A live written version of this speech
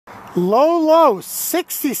Low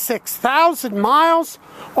 66,000 miles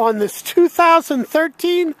on this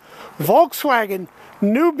 2013 Volkswagen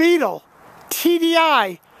New Beetle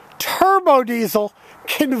TDI turbo diesel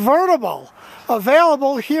convertible,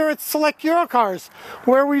 available here at Select Eurocars,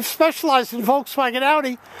 where we've specialized in Volkswagen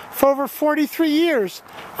Audi for over 43 years,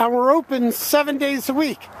 and we're open 7 days a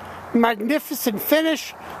week. Magnificent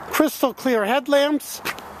finish, crystal clear headlamps,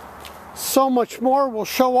 so much more. We'll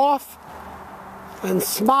show off and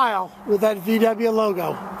smile with that VW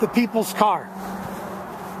logo, the people's car.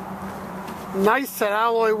 Nice set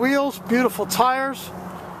alloy wheels, beautiful tires.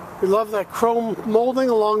 We love that chrome molding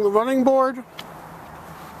along the running board.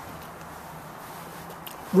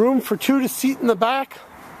 Room for two to seat in the back.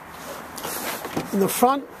 In the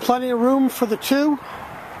front, plenty of room for the two.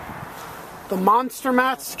 The monster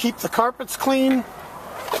mats to keep the carpets clean.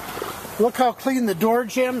 Look how clean the door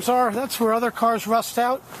jambs are. That's where other cars rust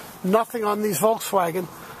out. Nothing on these Volkswagen.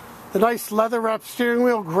 The nice leather wrapped steering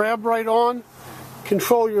wheel, grab right on.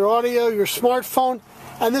 Control your audio, your smartphone.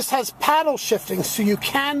 And this has paddle shifting, so you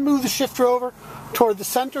can move the shifter over toward the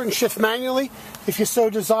center and shift manually if you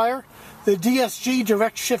so desire. The DSG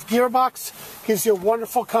direct shift gearbox gives you a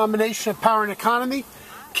wonderful combination of power and economy.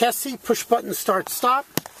 KESSI push button start stop.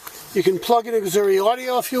 You can plug in auxiliary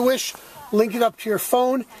audio if you wish. Link it up to your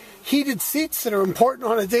phone. Heated seats that are important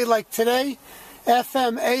on a day like today.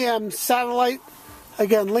 FM, AM, satellite.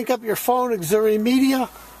 Again, link up your phone, auxiliary media.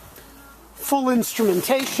 Full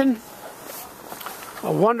instrumentation.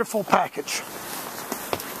 A wonderful package.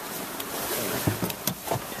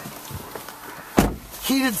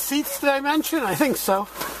 Heated seats, did I mention? I think so.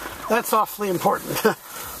 That's awfully important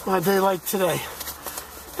on a day like today.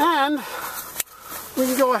 And we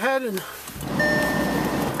can go ahead and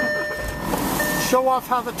show off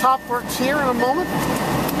how the top works here in a moment.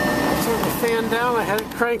 Turn the fan down. I had it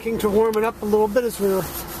cranking to warm it up a little bit as we were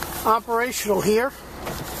operational here.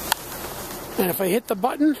 And if I hit the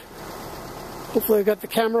button, hopefully I've got the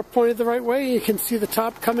camera pointed the right way. You can see the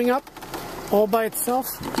top coming up all by itself.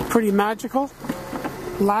 Pretty magical.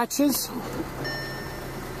 Latches.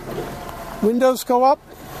 Windows go up.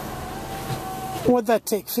 What'd that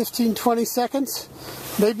take? 15-20 seconds?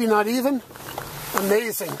 Maybe not even.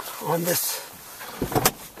 Amazing on this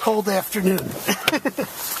cold afternoon.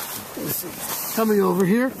 Let's see. Coming over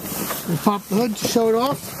here, we'll pop the hood to show it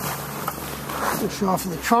off. We'll show off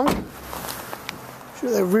in the trunk.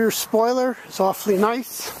 Sure, the rear spoiler is awfully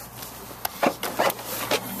nice.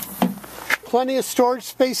 Plenty of storage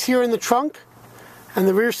space here in the trunk. And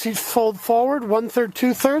the rear seats fold forward, 1/3,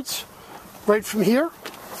 2/3, right from here.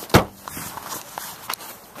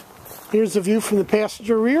 Here's the view from the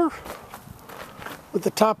passenger rear with the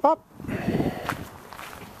top up.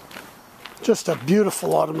 Just a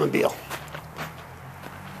beautiful automobile.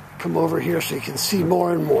 Come over here so you can see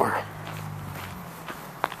more and more.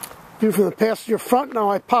 View from the passenger front. Now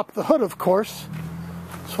I pop the hood, of course,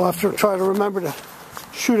 so I'll have to try to remember to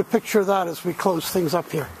shoot a picture of that as we close things up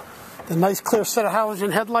here. The nice clear set of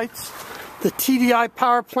halogen headlights, the TDI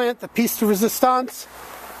power plant, the piece de resistance,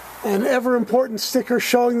 an ever important sticker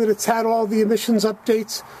showing that it's had all the emissions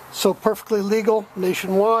updates, so perfectly legal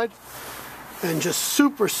nationwide, and just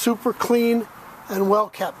super clean and well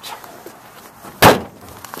kept.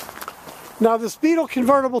 Now this Beetle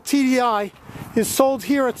convertible TDI is sold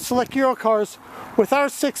here at Select Eurocars with our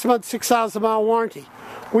 6-month, 6,000-mile warranty.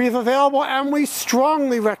 We have available, and we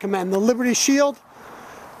strongly recommend, the Liberty Shield.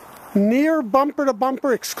 Near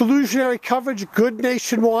bumper-to-bumper exclusionary coverage, good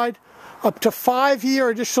nationwide, up to 5-year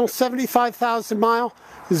additional 75,000-mile,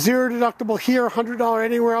 zero deductible here, $100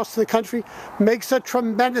 anywhere else in the country, makes a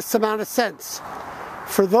tremendous amount of sense.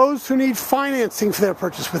 For those who need financing for their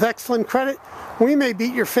purchase with excellent credit, we may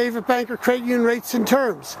beat your favorite bank or credit union rates and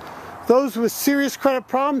terms. Those with serious credit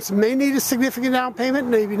problems may need a significant down payment,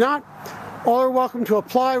 maybe not. All are welcome to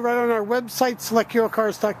apply right on our website,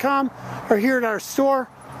 selecteurocars.com, or here at our store.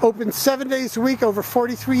 Open 7 days a week, over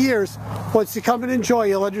 43 years. Once you come and enjoy,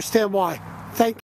 you'll understand why. Thank you.